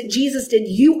works that Jesus did,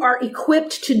 you are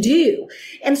equipped to do.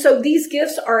 And so these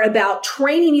gifts are about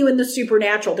training you in the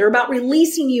supernatural. They're about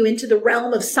releasing you into the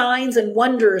realm of signs and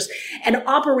wonders and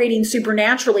operating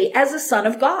supernaturally as a son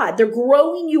of God. They're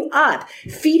growing you up,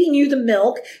 feeding you the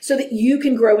milk so that you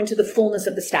can grow into the fullness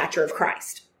of the stature of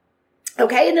Christ.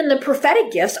 Okay, and then the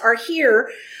prophetic gifts are here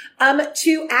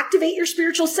to activate your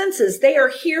spiritual senses. They are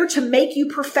here to make you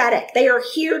prophetic. They are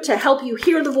here to help you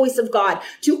hear the voice of God,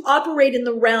 to operate in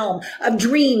the realm of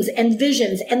dreams and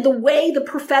visions and the way the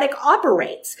prophetic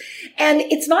operates. And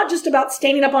it's not just about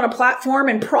standing up on a platform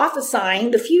and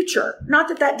prophesying the future. Not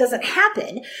that that doesn't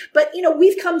happen, but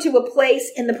we've come to a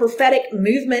place in the prophetic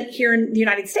movement here in the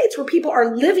United States where people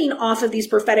are living off of these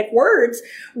prophetic words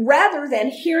rather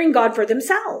than hearing God for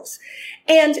themselves.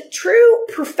 And true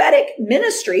prophetic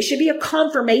ministry should be a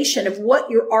confirmation of what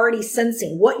you're already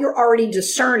sensing, what you're already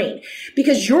discerning,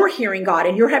 because you're hearing God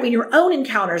and you're having your own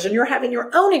encounters and you're having your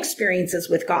own experiences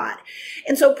with God.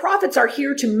 And so prophets are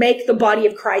here to make the body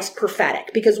of Christ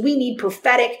prophetic because we need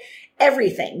prophetic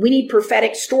everything. We need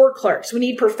prophetic store clerks. We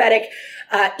need prophetic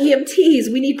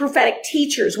EMTs. We need prophetic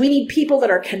teachers. We need people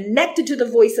that are connected to the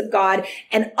voice of God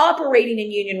and operating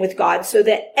in union with God so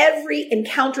that every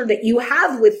encounter that you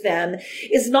have with them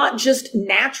is not just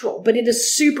natural, but it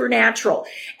is supernatural.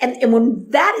 And when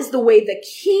that is the way the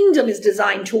kingdom is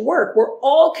designed to work, we're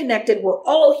all connected. We're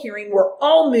all hearing. We're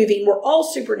all moving. We're all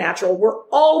supernatural. We're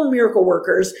all miracle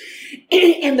workers.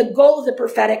 And the goal of the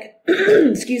prophetic,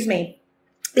 excuse me,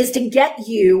 is to get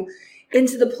you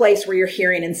into the place where you're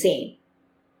hearing and seeing.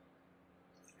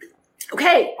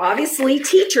 Okay, obviously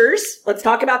teachers, let's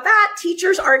talk about that.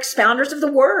 Teachers are expounders of the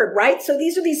word, right? So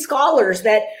these are these scholars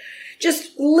that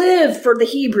just live for the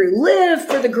Hebrew, live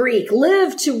for the Greek,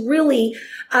 live to really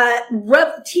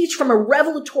teach from a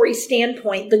revelatory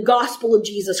standpoint the gospel of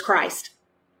Jesus Christ.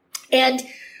 And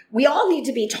we all need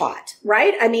to be taught,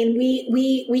 right? I mean,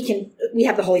 we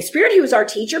have the Holy Spirit who is our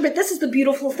teacher, but this is the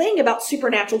beautiful thing about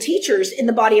supernatural teachers in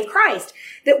the body of Christ,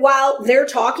 that while they're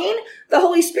talking, the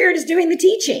Holy Spirit is doing the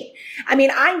teaching. I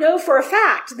mean, I know for a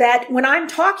fact that when I'm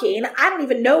talking, I don't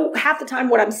even know half the time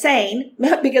what I'm saying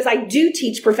because I do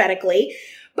teach prophetically,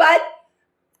 but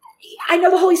I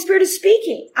know the Holy Spirit is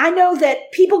speaking. I know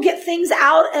that people get things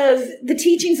out of the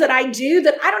teachings that I do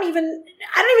that I don't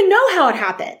even know how it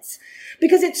happens,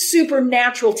 because it's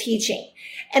supernatural teaching.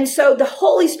 And so the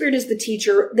Holy Spirit is the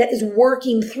teacher that is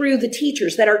working through the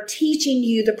teachers that are teaching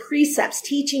you the precepts,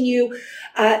 teaching you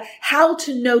how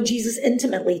to know Jesus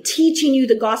intimately, teaching you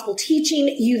the gospel, teaching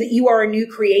you that you are a new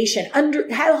creation,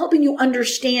 helping you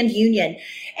understand union.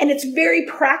 And it's very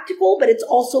practical, but it's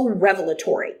also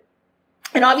revelatory.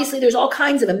 And obviously there's all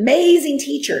kinds of amazing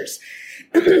teachers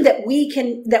that we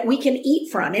can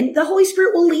eat from. And the Holy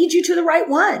Spirit will lead you to the right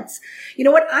ones. You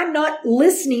know what? I'm not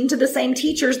listening to the same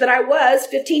teachers that I was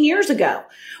 15 years ago.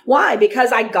 Why?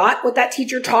 Because I got what that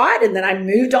teacher taught and then I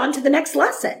moved on to the next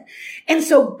lesson. And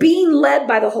so being led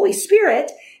by the Holy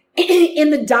Spirit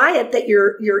in the diet that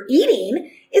you're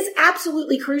eating is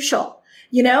absolutely crucial,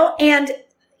 and,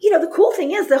 the cool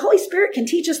thing is the Holy Spirit can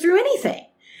teach us through anything.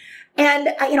 And,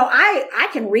 I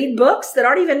can read books that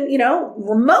aren't even,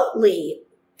 remotely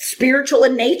spiritual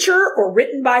in nature or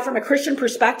written from a Christian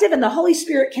perspective, and the Holy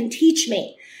Spirit can teach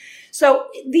me. So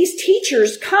these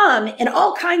teachers come in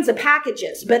all kinds of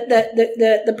packages, but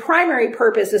the primary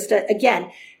purpose is to,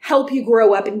 again, help you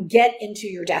grow up and get into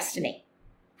your destiny.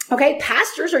 Okay.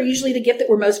 Pastors are usually the gift that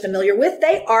we're most familiar with.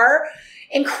 They are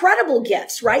incredible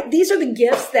gifts, right? These are the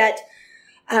gifts that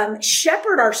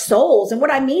shepherd our souls. And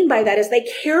what I mean by that is they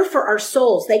care for our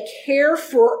souls. They care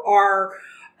for our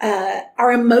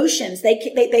emotions.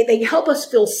 They help us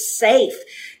feel safe.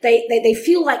 They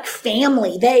feel like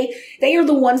family. They are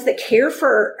the ones that care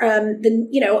for,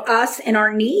 us and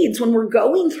our needs when we're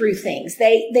going through things.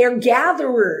 They're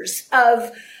gatherers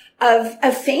of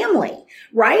family.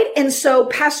 Right. And so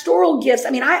pastoral gifts,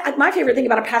 my favorite thing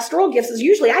about a pastoral gift is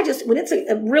usually when it's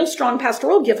a real strong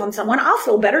pastoral gift on someone, I'll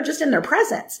feel better just in their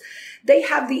presence. They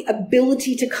have the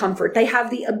ability to comfort. They have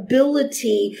the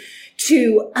ability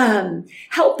to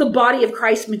help the body of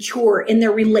Christ mature in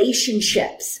their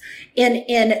relationships,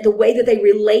 in the way that they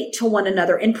relate to one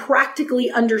another, and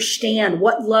practically understand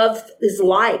what love is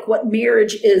like, what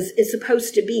marriage is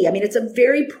supposed to be. I mean, it's a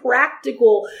very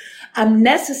practical,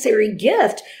 necessary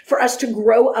gift for us to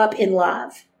grow up in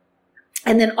love.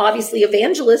 And then obviously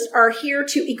evangelists are here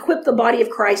to equip the body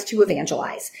of Christ to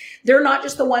evangelize. They're not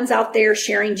just the ones out there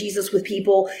sharing Jesus with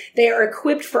people. They are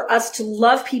equipped for us to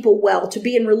love people well, to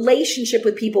be in relationship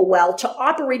with people well, to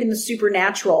operate in the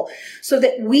supernatural so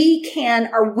that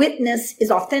our witness is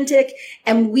authentic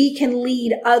and we can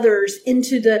lead others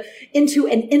into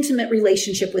an intimate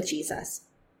relationship with Jesus.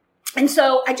 And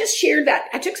so I just shared that.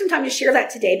 I took some time to share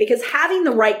that today because having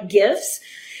the right gifts,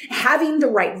 having the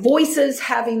right voices,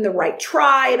 having the right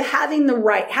tribe,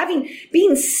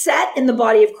 being set in the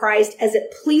body of Christ as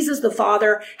it pleases the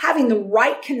Father, having the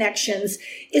right connections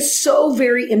is so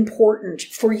very important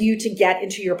for you to get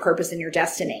into your purpose and your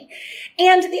destiny.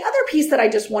 And the other piece that I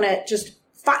just want to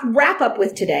wrap up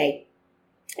with today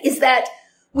is that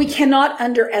we cannot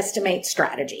underestimate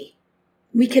strategy.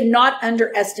 We cannot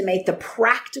underestimate the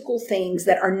practical things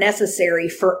that are necessary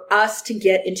for us to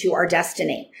get into our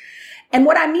destiny. And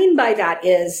what I mean by that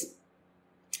is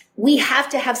we have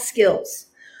to have skills.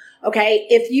 Okay.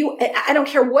 I don't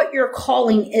care what your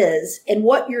calling is and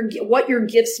what your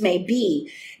gifts may be.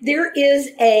 There is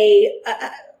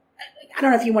I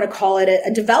don't know if you want to call it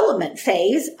a development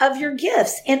phase of your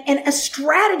gifts, and a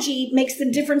strategy makes the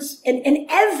difference in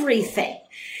everything.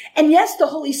 And yes, the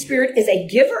Holy Spirit is a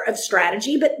giver of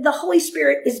strategy, but the Holy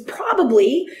Spirit is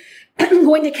probably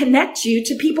going to connect you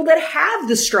to people that have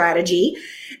the strategy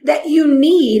that you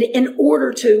need in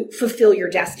order to fulfill your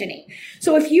destiny.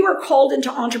 So if you are called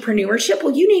into entrepreneurship,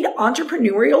 well, you need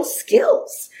entrepreneurial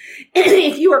skills.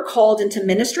 If you are called into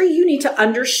ministry, you need to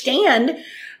understand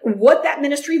what that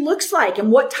ministry looks like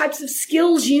and what types of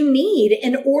skills you need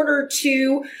in order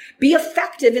to be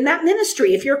effective in that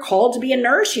ministry. If you're called to be a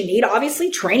nurse, you need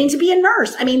obviously training to be a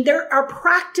nurse. I mean, there are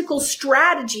practical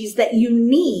strategies that you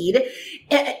need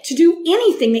to do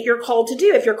anything that you're called to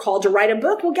do. If you're called to write a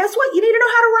book, well, guess what? You need to know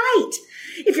how to write.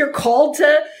 If you're called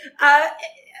to,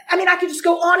 I could just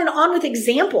go on and on with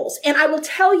examples. And I will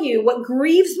tell you what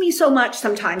grieves me so much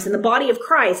sometimes in the body of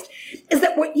Christ is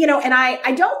that, and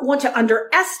I don't want to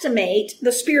underestimate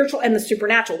the spiritual and the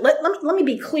supernatural. Let me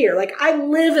be clear. Like, I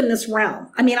live in this realm.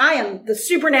 I mean, I am the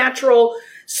supernatural,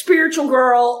 spiritual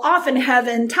girl, off in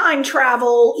heaven, time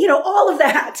travel, all of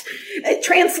that.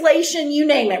 Translation, you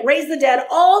name it, raise the dead,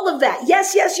 all of that.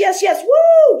 Yes, yes, yes, yes.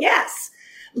 Woo, yes.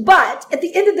 But at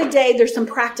the end of the day, there's some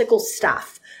practical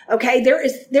stuff. Okay.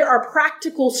 There are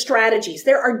practical strategies.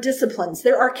 There are disciplines.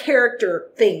 There are character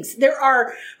things. There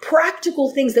are practical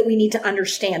things that we need to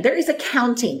understand. There is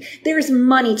accounting. There is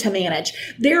money to manage.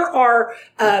 There are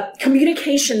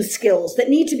communication skills that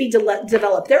need to be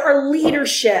developed. There are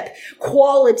leadership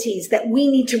qualities that we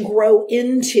need to grow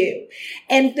into.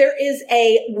 And there is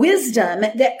a wisdom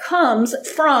that comes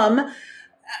from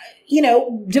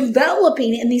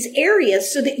developing in these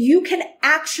areas so that you can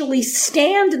actually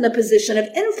stand in the position of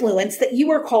influence that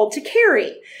you are called to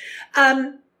carry.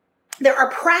 There are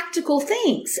practical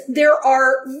things. There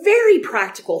are very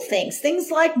practical things.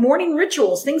 Things like morning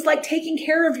rituals, things like taking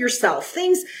care of yourself,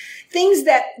 things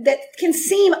that can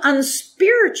seem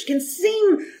unspiritual, can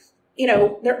seem,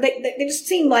 they just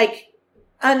seem like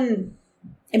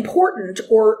unimportant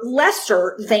or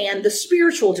lesser than the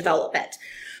spiritual development.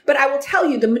 But I will tell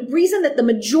you, the reason that the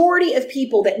majority of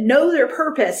people that know their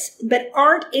purpose but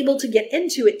aren't able to get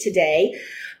into it today,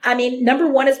 number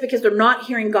one is because they're not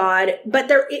hearing God.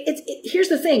 But here's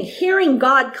the thing. Hearing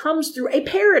God comes through a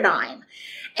paradigm.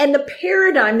 And the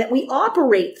paradigm that we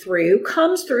operate through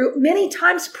comes through many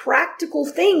times practical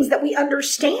things that we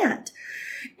understand.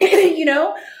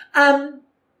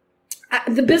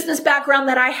 The business background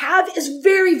that I have is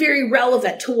very, very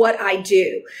relevant to what I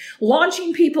do.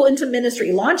 Launching people into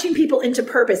ministry, launching people into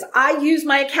purpose. I use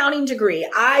my accounting degree.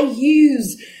 I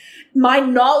use my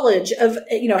knowledge of,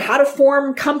 how to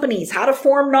form companies, how to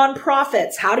form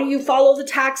nonprofits. How do you follow the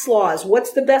tax laws?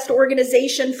 What's the best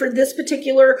organization for this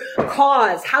particular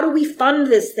cause? How do we fund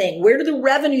this thing? Where do the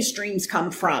revenue streams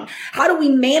come from? How do we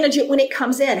manage it when it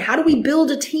comes in? How do we build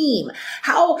a team?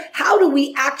 How do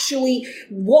we actually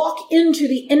walk into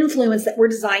the influence that we're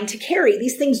designed to carry?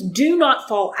 These things do not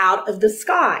fall out of the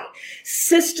sky.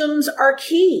 Systems are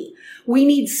key. We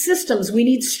need systems. We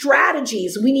need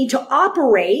strategies. We need to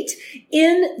operate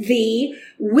in the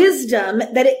wisdom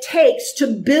that it takes to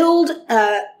build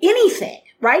anything,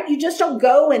 right? You just don't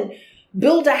go and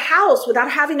build a house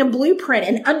without having a blueprint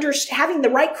and having the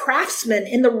right craftsman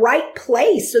in the right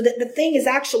place so that the thing is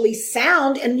actually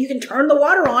sound and you can turn the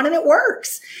water on and it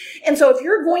works. And so if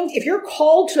you're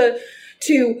called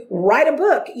to write a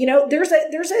book, there's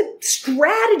a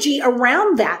strategy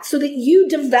around that so that you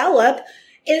develop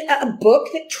a book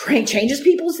that changes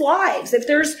people's lives.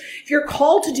 If you're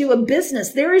called to do a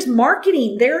business, there is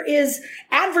marketing, there is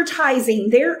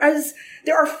advertising, there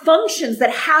are functions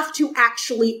that have to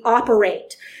actually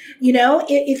operate.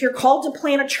 If you're called to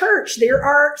plant a church, there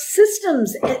are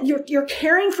systems. You're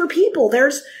caring for people.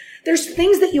 There's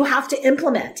things that you have to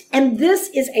implement. And this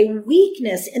is a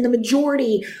weakness in the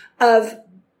majority of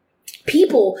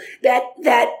people that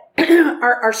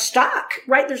are stuck,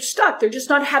 right? They're stuck. They're just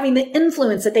not having the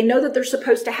influence that they know that they're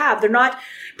supposed to have. They're not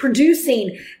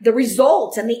producing the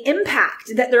results and the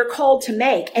impact that they're called to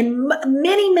make. And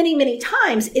many, many, many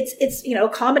times it's a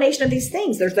combination of these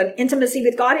things. There's an intimacy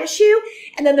with God issue,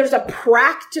 and then there's a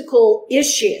practical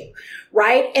issue,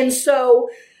 right? And so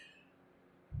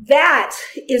that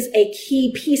is a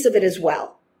key piece of it as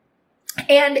well.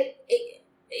 And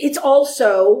it's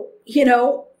also,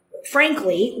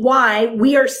 frankly, why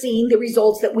we are seeing the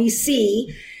results that we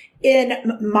see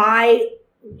in my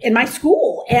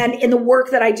school and in the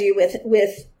work that I do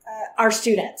with our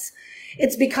students.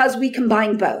 It's because we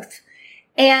combine both.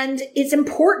 And it's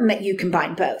important that you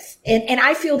combine both. And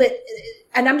I feel that,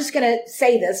 and I'm just going to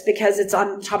say this because it's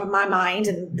on top of my mind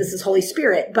and this is Holy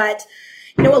Spirit, but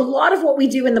a lot of what we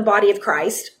do in the body of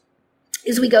Christ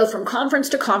is we go from conference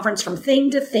to conference, from thing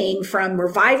to thing, from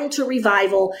revival to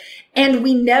revival, and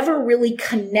we never really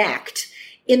connect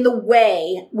in the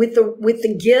way with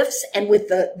the gifts and with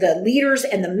the leaders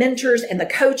and the mentors and the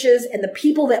coaches and the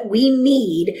people that we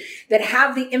need that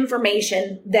have the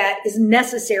information that is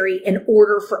necessary in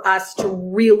order for us to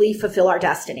really fulfill our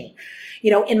destiny.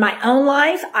 In my own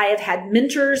life, I have had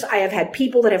mentors. I have had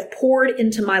people that have poured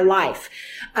into my life.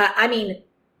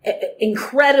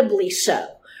 Incredibly so.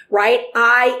 Right?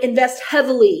 I invest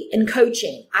heavily in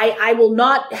coaching. I will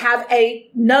not have I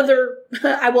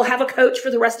will have a coach for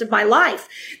the rest of my life.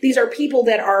 These are people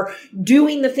that are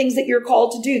doing the things that you're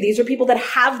called to do. These are people that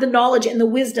have the knowledge and the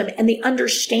wisdom and the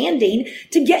understanding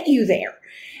to get you there.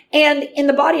 And in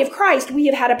the body of Christ, we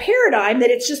have had a paradigm that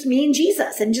it's just me and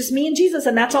Jesus and just me and Jesus,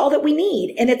 and that's all that we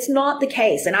need. And it's not the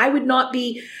case. And I would not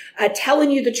be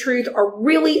telling you the truth or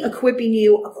really equipping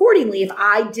you accordingly if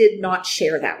I did not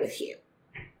share that with you.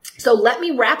 So let me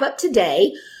wrap up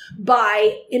today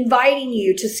by inviting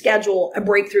you to schedule a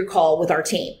breakthrough call with our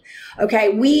team. Okay.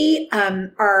 We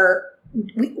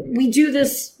do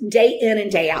this day in and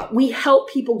day out. We help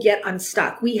people get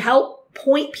unstuck. We help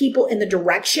point people in the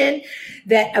direction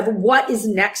of what is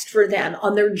next for them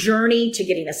on their journey to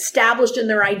getting established in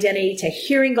their identity, to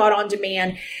hearing God on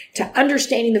demand, to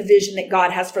understanding the vision that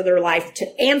God has for their life,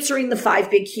 to answering the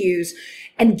 5 big Qs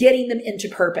and getting them into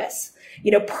purpose.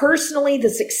 Personally,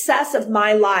 the success of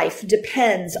my life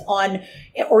depends on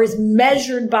or is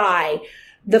measured by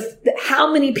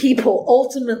how many people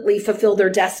ultimately fulfill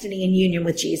their destiny in union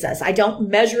with Jesus. I don't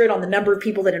measure it on the number of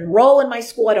people that enroll in my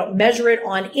school. I don't measure it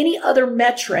on any other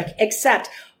metric except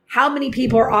how many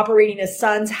people are operating as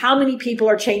sons, how many people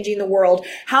are changing the world,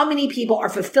 how many people are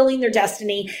fulfilling their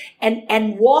destiny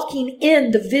and walking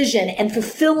in the vision and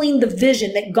fulfilling the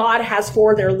vision that God has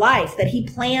for their life, that he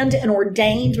planned and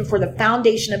ordained before the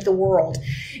foundation of the world.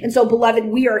 And so, beloved,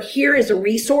 we are here as a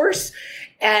resource,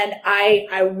 and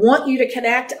I want you to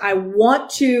connect. I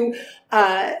want to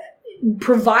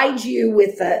provide you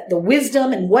with the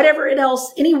wisdom and whatever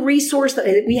else, any resource that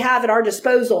we have at our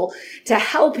disposal to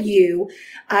help you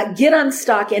get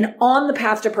unstuck and on the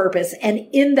path to purpose and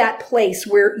in that place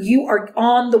where you are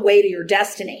on the way to your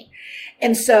destiny.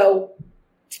 And so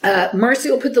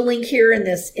Mercy will put the link here in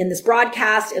this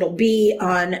broadcast. It'll be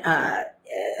on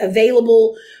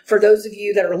available for those of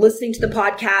you that are listening to the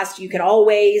podcast. You can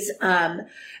always get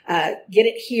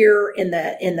it here in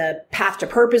the Path to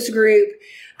Purpose group.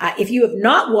 If you have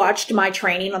not watched my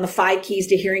training on the 5 keys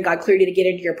to hearing God clearly to get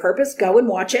into your purpose, go and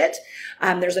watch it.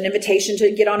 There's an invitation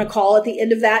to get on a call at the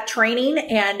end of that training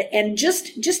and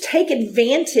just take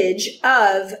advantage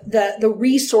of the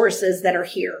resources that are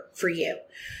here for you.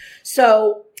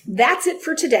 So that's it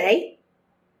for today.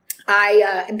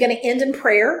 I am going to end in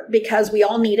prayer because we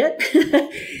all need it.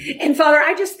 And Father,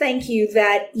 I just thank you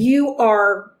that you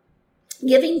are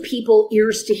giving people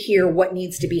ears to hear what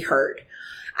needs to be heard.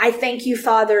 I thank you,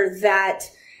 Father, that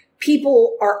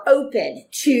people are open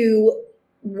to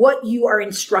what you are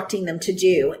instructing them to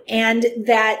do, and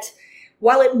that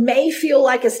While it may feel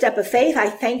like a step of faith, I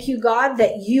thank you, God,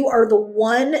 that you are the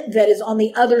one that is on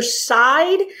the other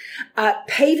side,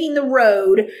 paving the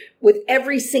road with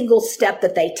every single step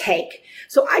that they take.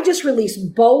 So I just release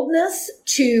boldness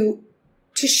to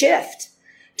shift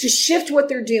what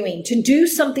they're doing, to do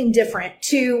something different,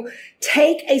 to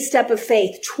take a step of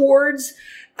faith towards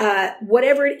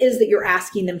whatever it is that you're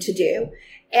asking them to do.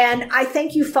 And I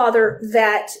thank you, Father,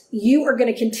 that you are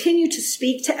going to continue to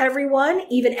speak to everyone,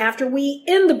 even after we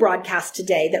end the broadcast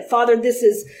today, that, Father, this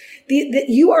is that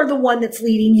you are the one that's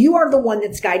leading. You are the one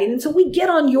that's guiding. And so we get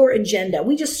on your agenda.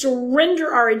 We just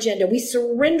surrender our agenda. We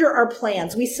surrender our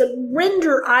plans. We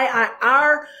surrender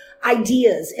our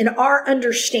ideas and our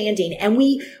understanding. And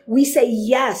we say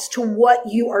yes to what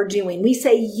you are doing. We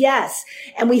say yes.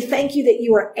 And we thank you that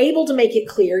you are able to make it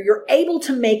clear. You're able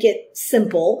to make it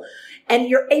simple. And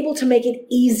you're able to make it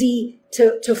easy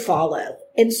to follow.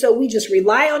 And so we just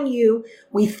rely on you.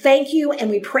 We thank you and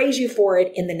we praise you for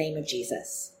it in the name of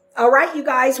Jesus. All right, you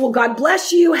guys. Well, God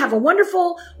bless you. Have a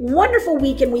wonderful, wonderful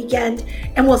week and weekend.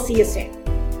 And we'll see you soon.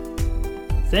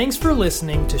 Thanks for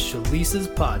listening to Shalisa's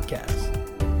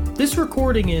podcast. This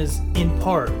recording is, in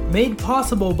part, made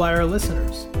possible by our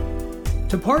listeners.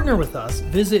 To partner with us,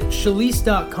 visit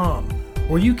Shalise.com,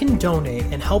 where you can donate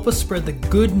and help us spread the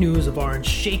good news of our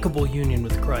unshakable union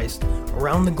with Christ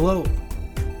around the globe.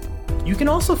 You can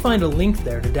also find a link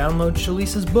there to download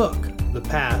Shalisa's book, The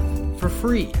Path, for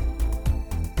free.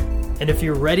 And if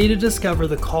you're ready to discover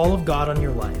the call of God on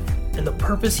your life and the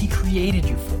purpose He created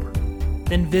you for,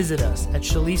 then visit us at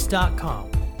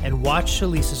Shalise.com and watch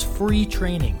Shalisa's free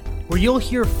training, where you'll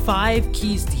hear 5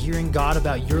 keys to hearing God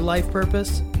about your life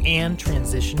purpose and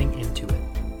transitioning into it.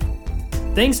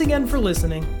 Thanks again for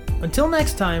listening. Until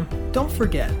next time, don't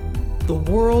forget, the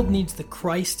world needs the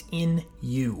Christ in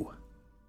you.